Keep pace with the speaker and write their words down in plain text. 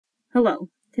Hello,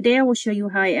 today I will show you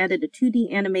how I added a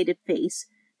 2D animated face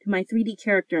to my 3D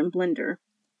character in Blender,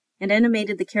 and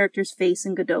animated the character's face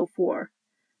in Godot 4,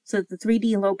 so that the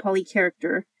 3D low-poly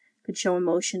character could show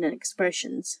emotion and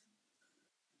expressions.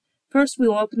 First, we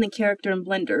will open the character in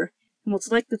Blender, and we'll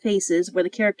select the faces where the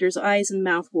character's eyes and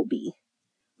mouth will be.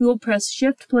 We will press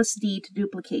Shift plus D to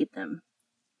duplicate them.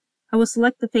 I will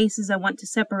select the faces I want to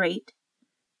separate,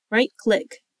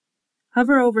 right-click,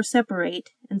 hover over Separate,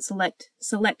 and select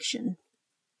Selection.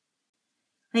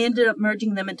 I ended up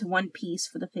merging them into one piece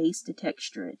for the face to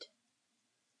texture it.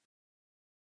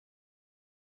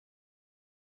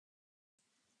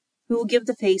 We will give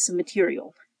the face a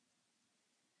material.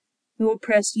 We will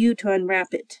press U to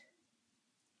unwrap it.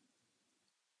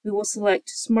 We will select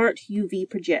Smart UV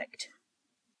Project.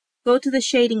 Go to the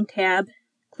Shading tab,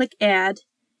 click Add,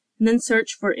 and then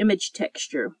search for Image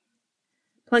Texture.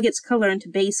 Plug its color into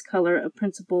Base Color of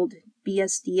Principled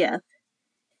BSDF,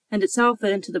 and its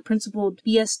alpha into the Principled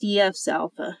BSDF's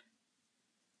alpha.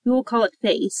 We will call it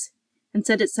Face, and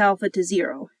set its alpha to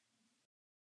 0.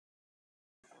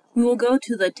 We will go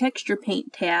to the Texture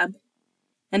Paint tab,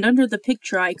 and under the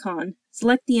picture icon,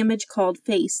 select the image called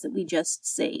Face that we just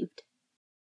saved.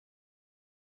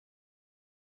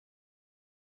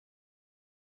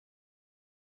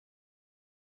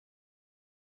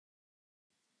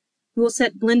 We will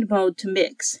set Blend Mode to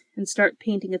Mix, and start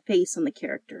painting a face on the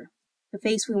character, the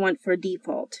face we want for a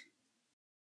default.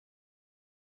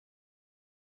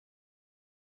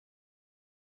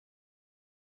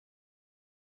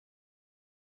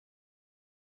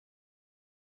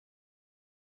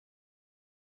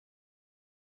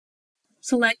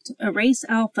 Select Erase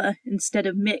Alpha instead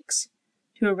of Mix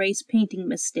to erase painting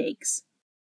mistakes.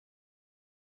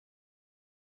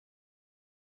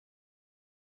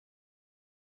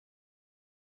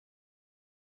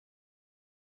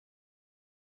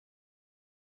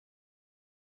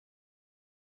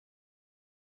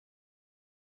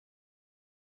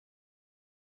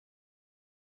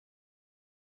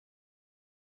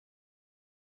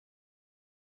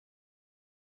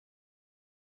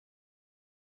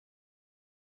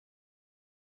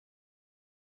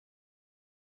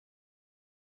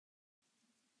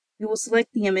 We will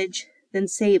select the image, then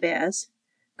Save As,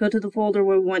 go to the folder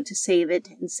where we want to save it,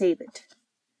 and save it.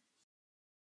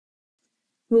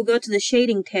 We will go to the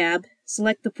Shading tab,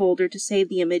 select the folder to save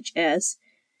the image as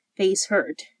Face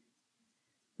Hurt.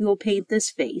 We will paint this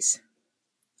face.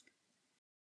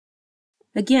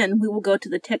 Again, we will go to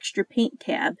the Texture Paint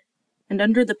tab, and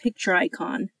under the picture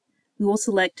icon, we will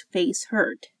select Face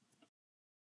Hurt.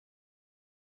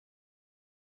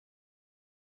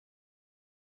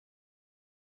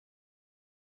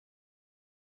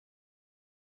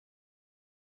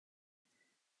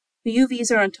 The UVs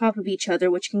are on top of each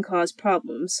other, which can cause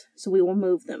problems, so we will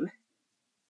move them.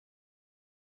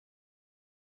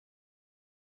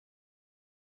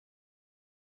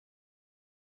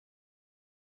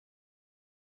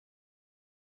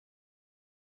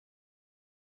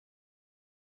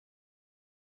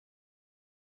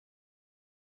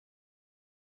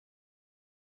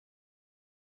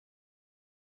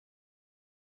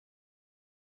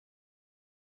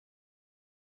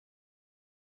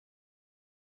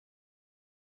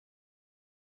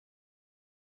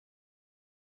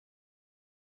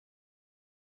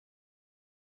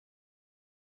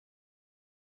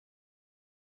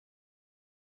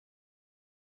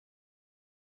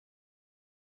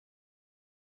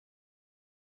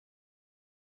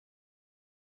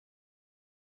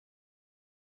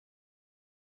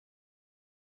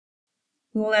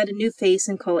 We will add a new face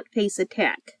and call it Face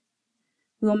Attack.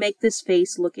 We will make this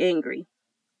face look angry.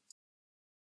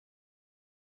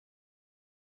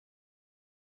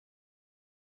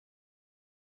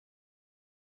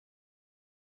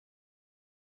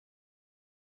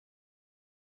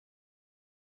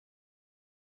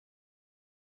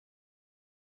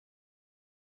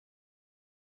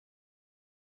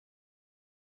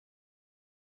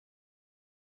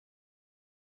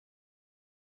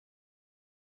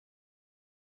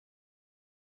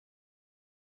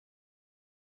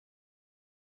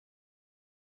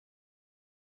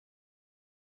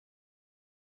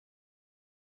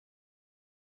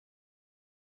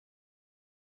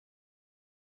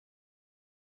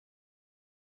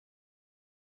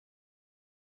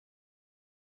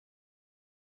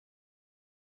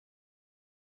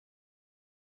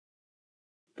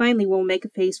 Finally, we'll make a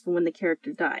face for when the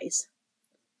character dies.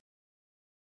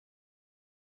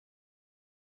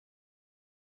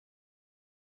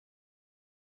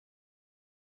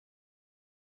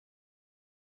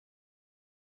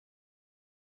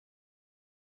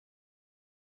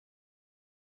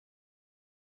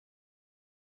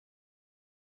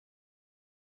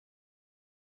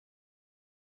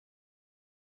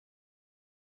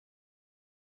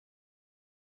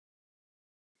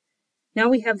 Now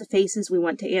we have the faces we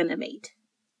want to animate.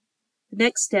 The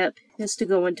next step is to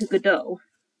go into Godot.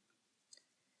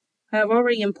 I have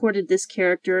already imported this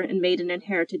character and made an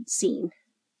inherited scene.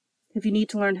 If you need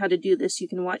to learn how to do this, you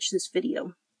can watch this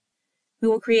video. We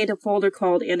will create a folder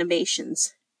called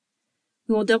Animations.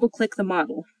 We will double-click the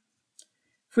model.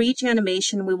 For each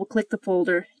animation, we will click the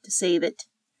folder to save it.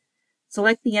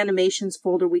 Select the Animations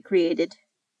folder we created,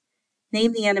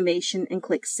 name the animation, and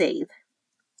click Save.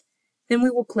 Then we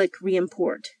will click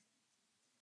Re-import.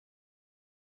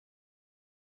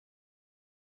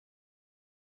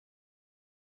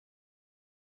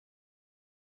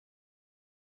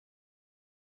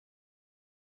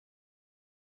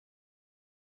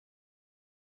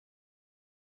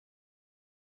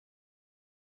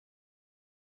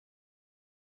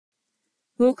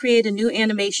 We will create a new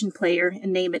animation player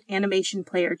and name it Animation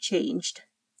Player Changed.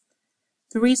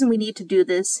 The reason we need to do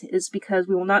this is because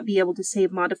we will not be able to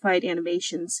save modified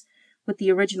animations with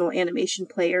the original animation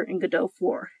player in Godot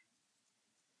 4.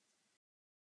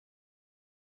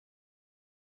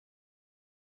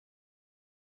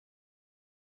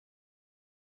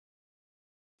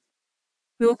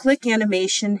 We will click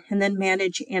Animation and then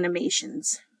Manage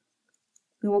Animations.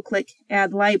 We will click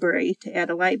Add Library to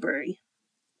add a library.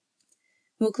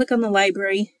 We will click on the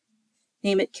library,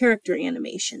 name it Character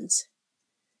Animations.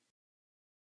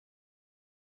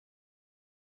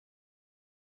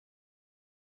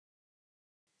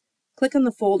 Click on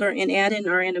the folder and add in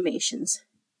our animations.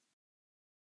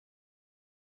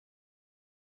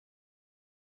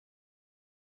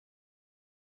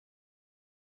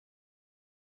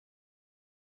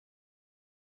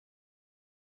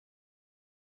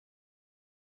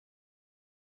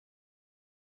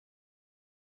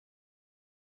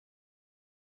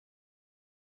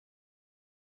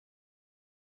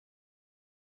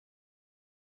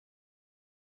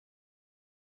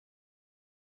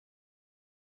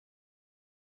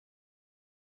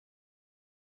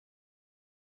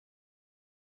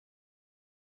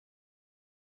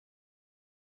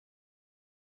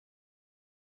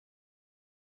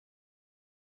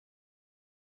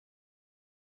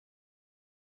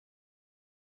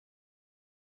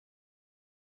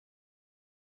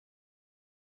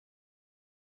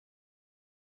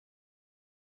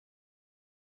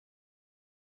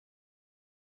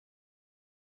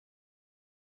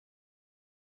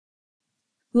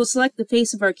 We will select the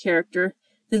face of our character,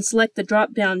 then select the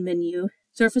drop-down menu,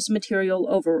 Surface Material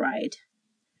Override.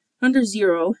 Under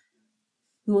 0,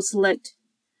 we will select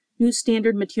New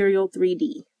Standard Material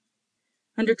 3D.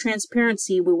 Under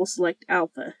Transparency, we will select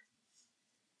Alpha.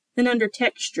 Then under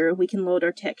Texture, we can load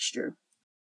our texture.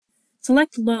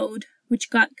 Select Load, which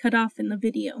got cut off in the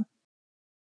video.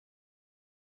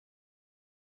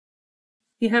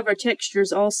 We have our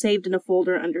textures all saved in a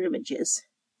folder under Images.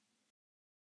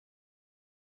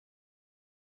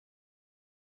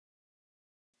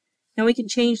 Now we can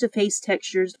change the face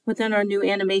textures within our new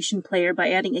animation player by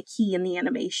adding a key in the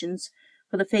animations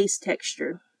for the face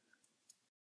texture.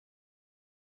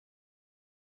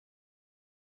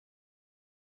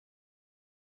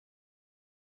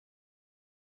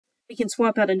 We can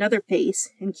swap out another face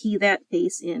and key that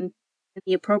face in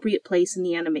the appropriate place in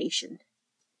the animation.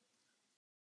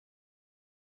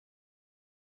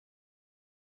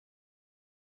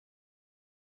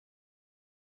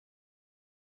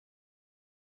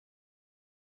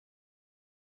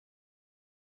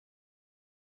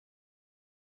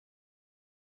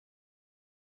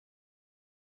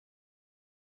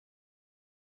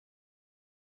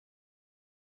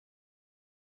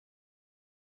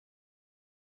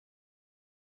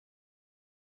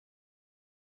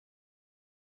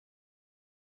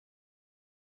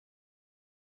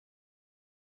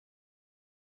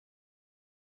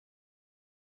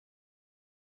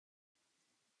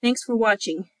 Thanks for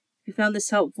watching. If you found this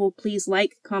helpful, please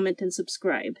like, comment, and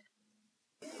subscribe.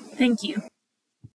 Thank you.